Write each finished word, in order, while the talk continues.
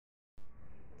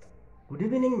Good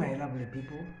evening, my lovely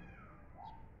people.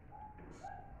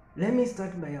 Let me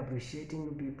start by appreciating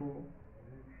you people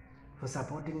for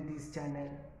supporting this channel,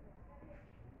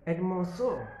 and more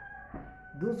so,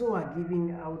 those who are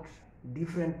giving out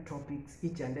different topics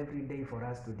each and every day for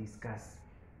us to discuss.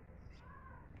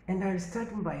 And I'll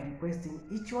start by requesting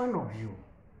each one of you,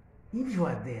 if you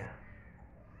are there,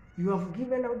 you have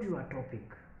given out your topic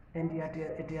and yet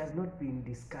it has not been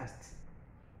discussed.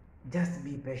 Just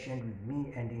be patient with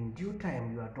me, and in due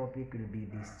time your topic will be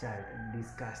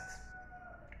discussed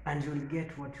and you'll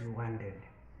get what you wanted.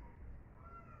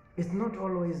 It's not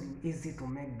always easy to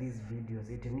make these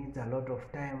videos. It needs a lot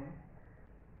of time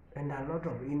and a lot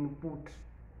of input.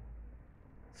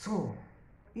 So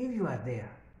if you are there,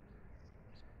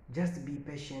 just be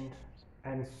patient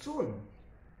and soon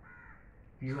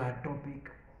your topic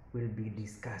will be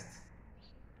discussed.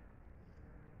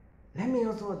 Let me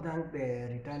also thank the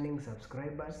returning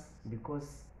subscribers,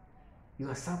 because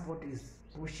your support is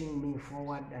pushing me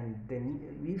forward. And then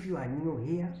if you are new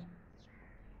here,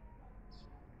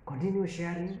 continue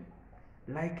sharing,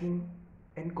 liking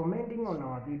and commenting on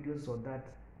our videos so that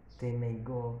they may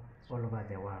go all over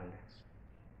the world.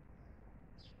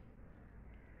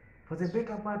 For the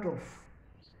better part of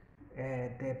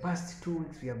the past 2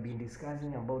 weeks, we have been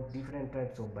discussing about different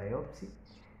types of biopsy.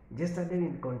 Yesterday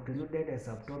we concluded a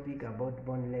subtopic about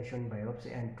bone lesion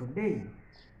biopsy, and today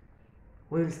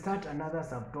we will start another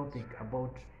subtopic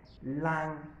about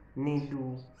lung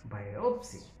needle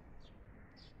biopsy.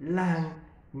 Lung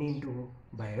needle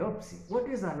biopsy. What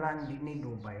is a lung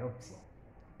needle biopsy?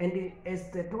 And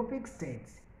as the topic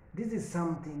states, this is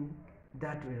something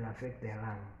that will affect the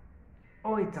lung,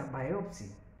 or it's a biopsy,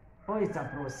 or it's a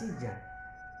procedure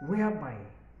whereby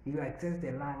you access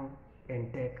the lung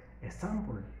and take a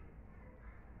sample.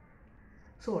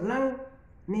 So lung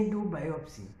needle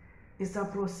biopsy is a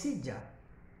procedure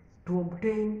to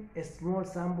obtain a small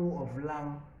sample of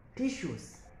lung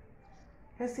tissues.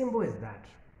 As simple as that.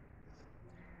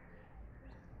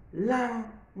 Lung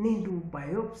needle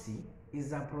biopsy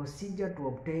is a procedure to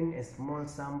obtain a small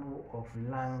sample of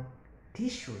lung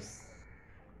tissues.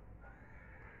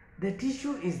 The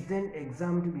tissue is then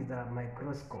examined with a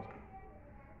microscope.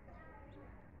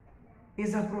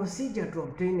 It's a procedure to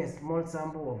obtain a small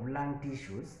sample of lung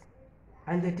tissues,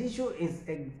 and the tissue is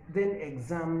then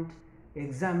examined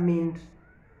with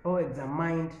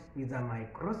a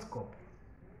microscope.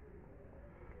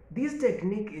 This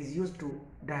technique is used to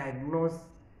diagnose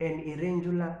an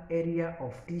irregular area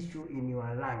of tissue in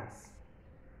your lungs.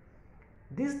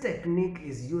 This technique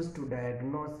is used to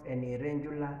diagnose an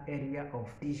irregular area of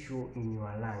tissue in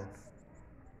your lungs.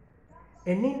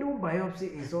 A needle biopsy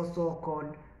is also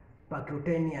called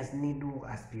percutaneous needle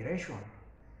aspiration.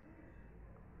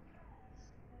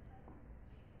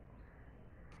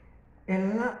 A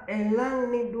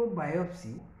lung needle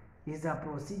biopsy is a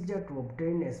procedure to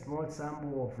obtain a small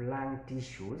sample of lung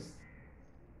tissues,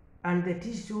 and the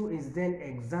tissue is then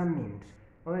examined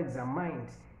with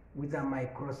a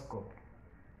microscope.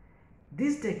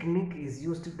 This technique is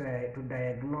used to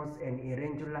diagnose an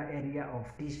irregular area of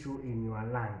tissue in your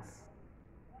lungs.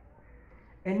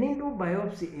 A needle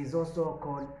biopsy is also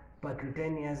called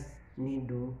percutaneous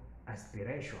needle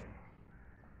aspiration.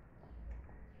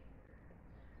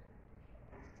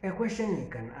 A question we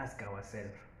can ask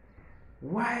ourselves: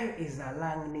 why is a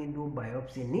lung needle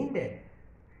biopsy needed?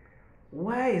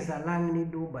 Why is a lung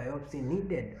needle biopsy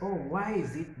needed, or why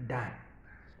is it done?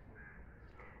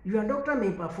 Your doctor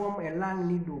may perform a lung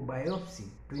needle biopsy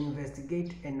to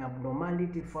investigate an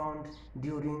abnormality found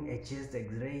during a chest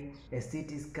X-ray, a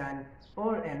CT scan,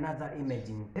 or another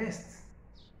imaging test.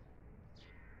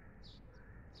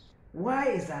 Why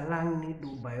is a lung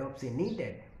needle biopsy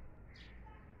needed?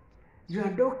 Your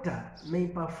doctor may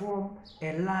perform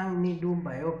a lung needle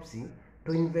biopsy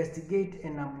to investigate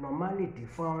an abnormality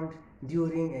found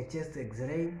during a chest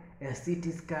X-ray, a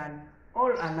CT scan,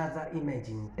 or another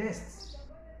imaging test.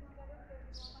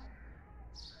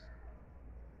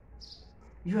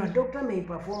 Your doctor may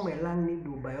perform a lung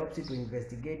needle biopsy to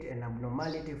investigate an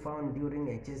abnormality found during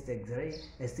a chest X-ray,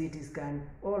 a CT scan,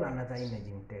 or another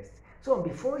imaging test. So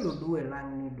before you do a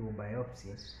lung needle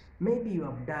biopsy, maybe you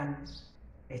have done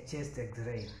a chest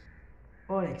X-ray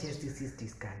or a chest CT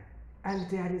scan, and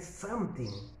there is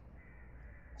something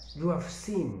you have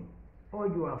seen or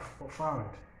you have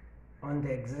found on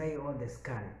the X-ray or the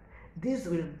scan. This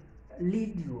will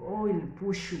lead you or will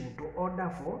push you to order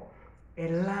for a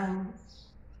lung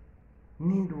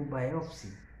needle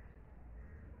biopsy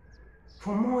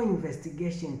for more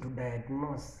investigation to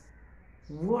diagnose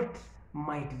what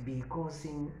might be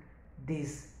causing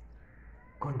this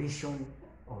condition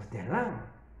of the lung.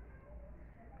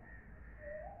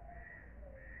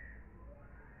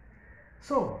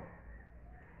 So,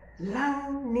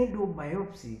 lung needle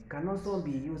biopsy can also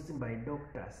be used by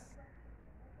doctors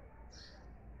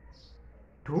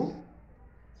to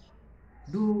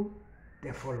do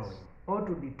the following or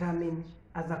to determine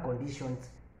other conditions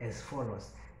as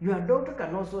follows. Your doctor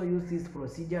can also use this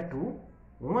procedure to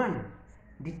 1.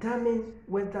 Determine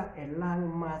whether a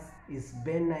lung mass is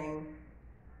benign,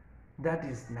 that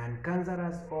is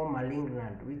non-cancerous, or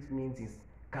malignant, which means it's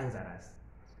cancerous.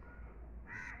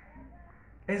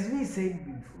 As we said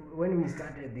before, when we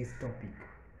started this topic,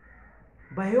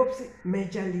 biopsy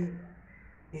majorly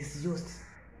is used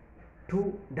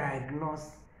to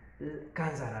diagnose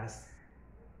cancerous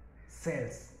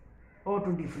cells or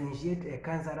to differentiate a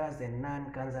cancerous and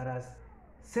non-cancerous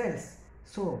cells.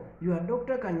 So your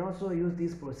doctor can also use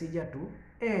this procedure to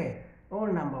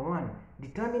number 1,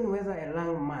 determine whether a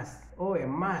lung mass or a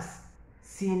mass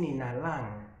seen in a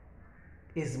lung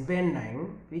is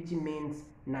benign, which means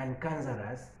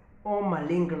non-cancerous, or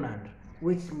malignant,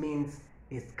 which means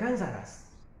it's cancerous.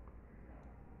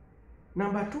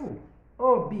 Number 2,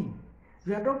 or B,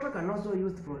 your doctor can also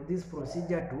use this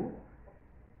procedure to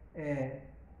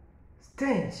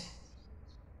stage,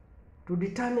 to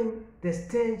determine the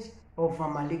stage of a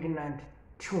malignant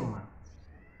tumor.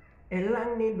 A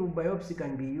lung needle biopsy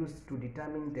can be used to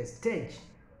determine the stage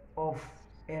of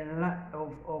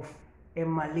a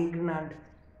malignant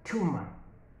tumor.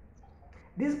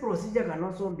 This procedure can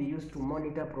also be used to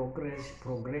monitor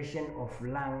progression of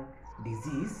lung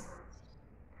disease.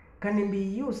 Can be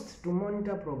used to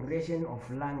monitor progression of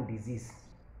lung disease.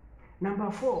 Number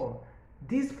 4,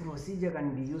 this procedure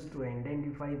can be used to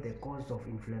identify the cause of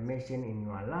inflammation in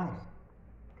your lung.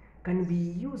 Can be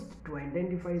used to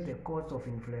identify the cause of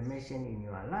inflammation in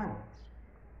your lung.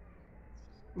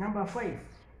 Number 5,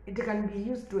 it can be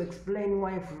used to explain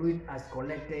why fluid has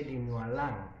collected in your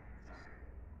lung.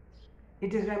 It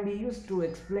can be used to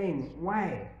explain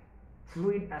why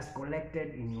fluid has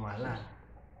collected in your lung.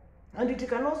 And it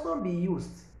can also be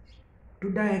used to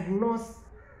diagnose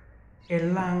a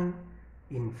lung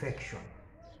infection.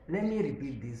 Let me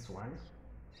repeat this one.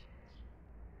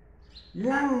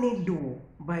 Lung needle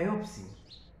biopsy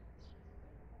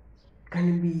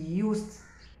can be used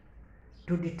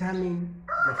to determine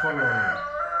the following.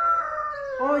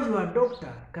 Or your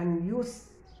doctor can use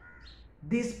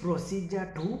this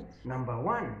procedure to number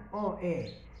 1, or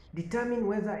A, determine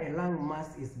whether a lung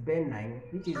mass is benign,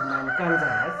 which is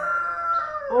non-cancerous,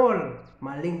 or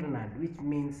malignant, which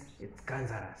means it's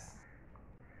cancerous.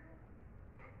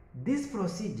 This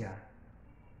procedure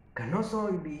can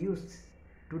also be used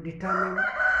to determine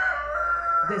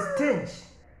the stage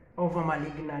of a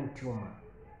malignant tumor.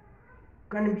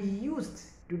 Can be used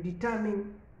to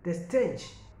determine the stage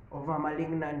of a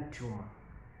malignant tumor.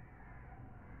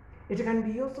 It can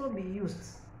be also be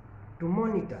used to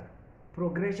monitor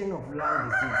progression of lung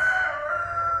disease.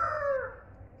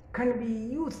 Can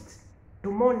be used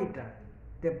to monitor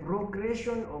the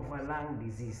progression of a lung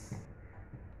disease.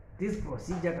 This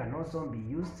procedure can also be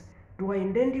used to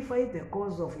identify the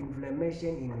cause of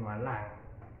inflammation in your lung.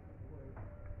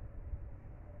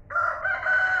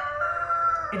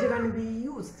 It can be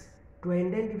used to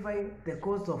identify the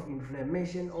cause of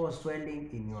inflammation or swelling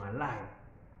in your lung.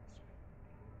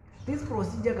 This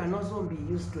procedure can also be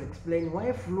used to explain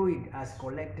why fluid has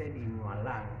collected in your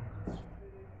lung.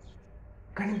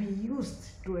 Can be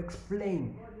used to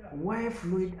explain why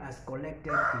fluid has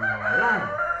collected in your lung.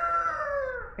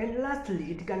 And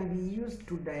lastly, it can be used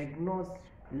to diagnose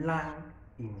lung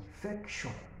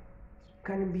infection.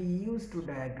 Can be used to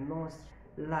diagnose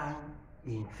lung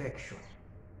infection.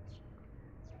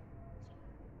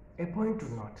 A point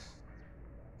to note,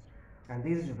 and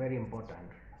this is very important.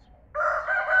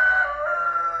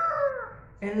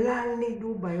 A lung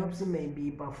needle biopsy may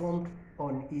be performed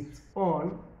on its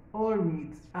own or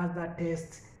with other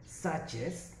tests such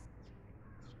as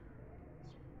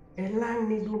a lung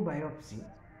needle biopsy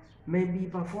may be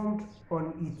performed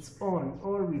on its own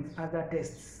or with other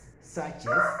tests such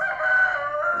as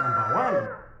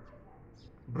number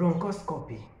 1,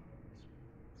 bronchoscopy.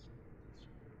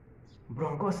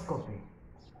 Bronchoscopy.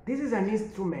 This is an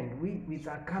instrument with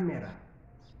a camera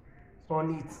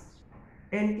on it.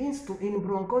 And in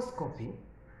bronchoscopy,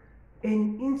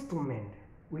 an instrument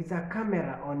with a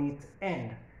camera on its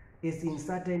end is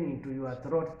inserted into your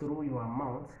throat through your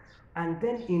mouth and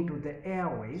then into the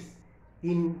airways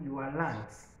in your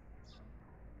lungs.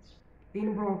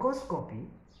 In bronchoscopy,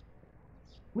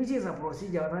 which is a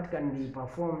procedure that can be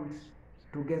performed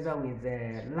together with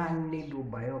the lung needle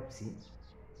biopsy,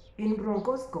 in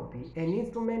bronchoscopy, an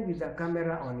instrument with a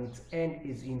camera on its end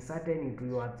is inserted into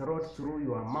your throat through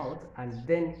your mouth and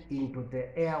then into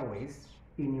the airways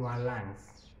in your lungs.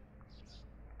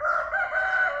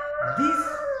 This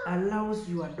allows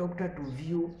your doctor to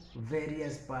view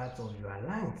various parts of your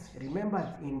lungs. Remember,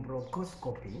 in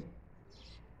bronchoscopy,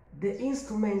 the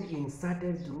instrument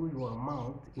inserted through your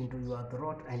mouth into your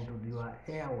throat and to your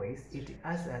airways, it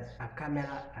acts as a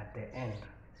camera at the end.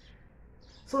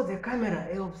 So the camera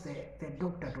helps the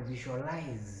doctor to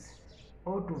visualize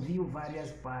or to view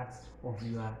various parts of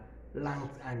your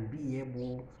lungs and be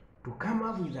able to come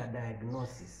up with a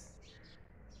diagnosis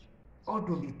or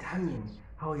to determine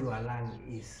how your lung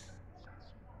is.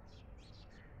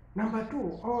 Number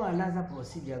two, or another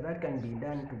procedure that can be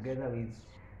done together with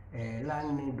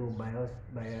lung needle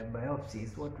biopsy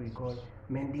is what we call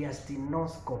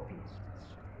mediastinoscopy.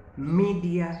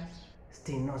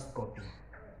 Mediastinoscopy.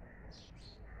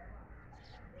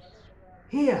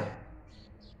 Here,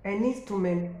 an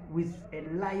instrument with a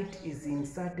light is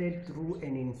inserted through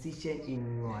an incision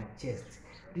in your chest.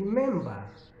 Remember,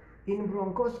 in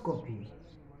bronchoscopy,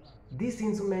 this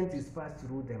instrument is passed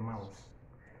through the mouth.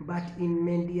 But in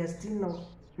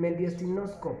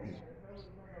mediastinoscopy,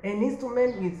 an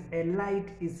instrument with a light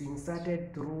is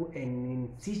inserted through an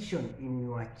incision in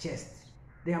your chest.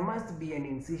 There must be an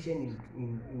incision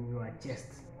in your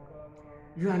chest.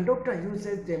 Your doctor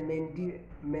uses the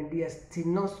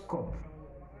mediastinoscope.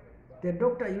 The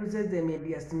doctor uses the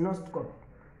mediastinoscope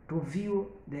to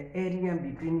view the area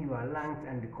between your lungs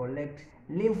and collect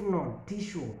lymph node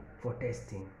tissue for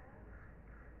testing.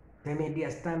 The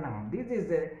mediastinum, this is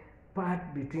the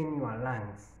part between your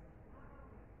lungs.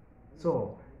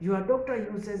 So, your doctor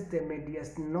uses the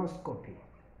mediastinoscopy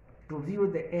to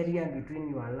view the area between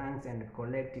your lungs and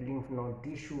collect lymph node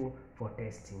tissue for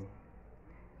testing.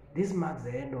 This marks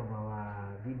the end of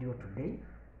our video today.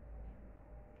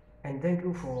 And thank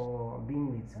you for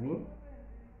being with me.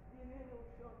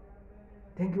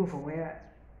 Thank you for where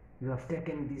you have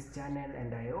taken this channel,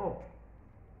 and I hope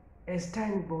as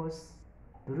time goes,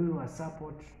 through your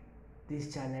support,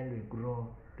 this channel will grow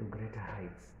to greater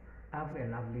heights. Have a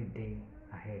lovely day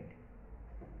ahead.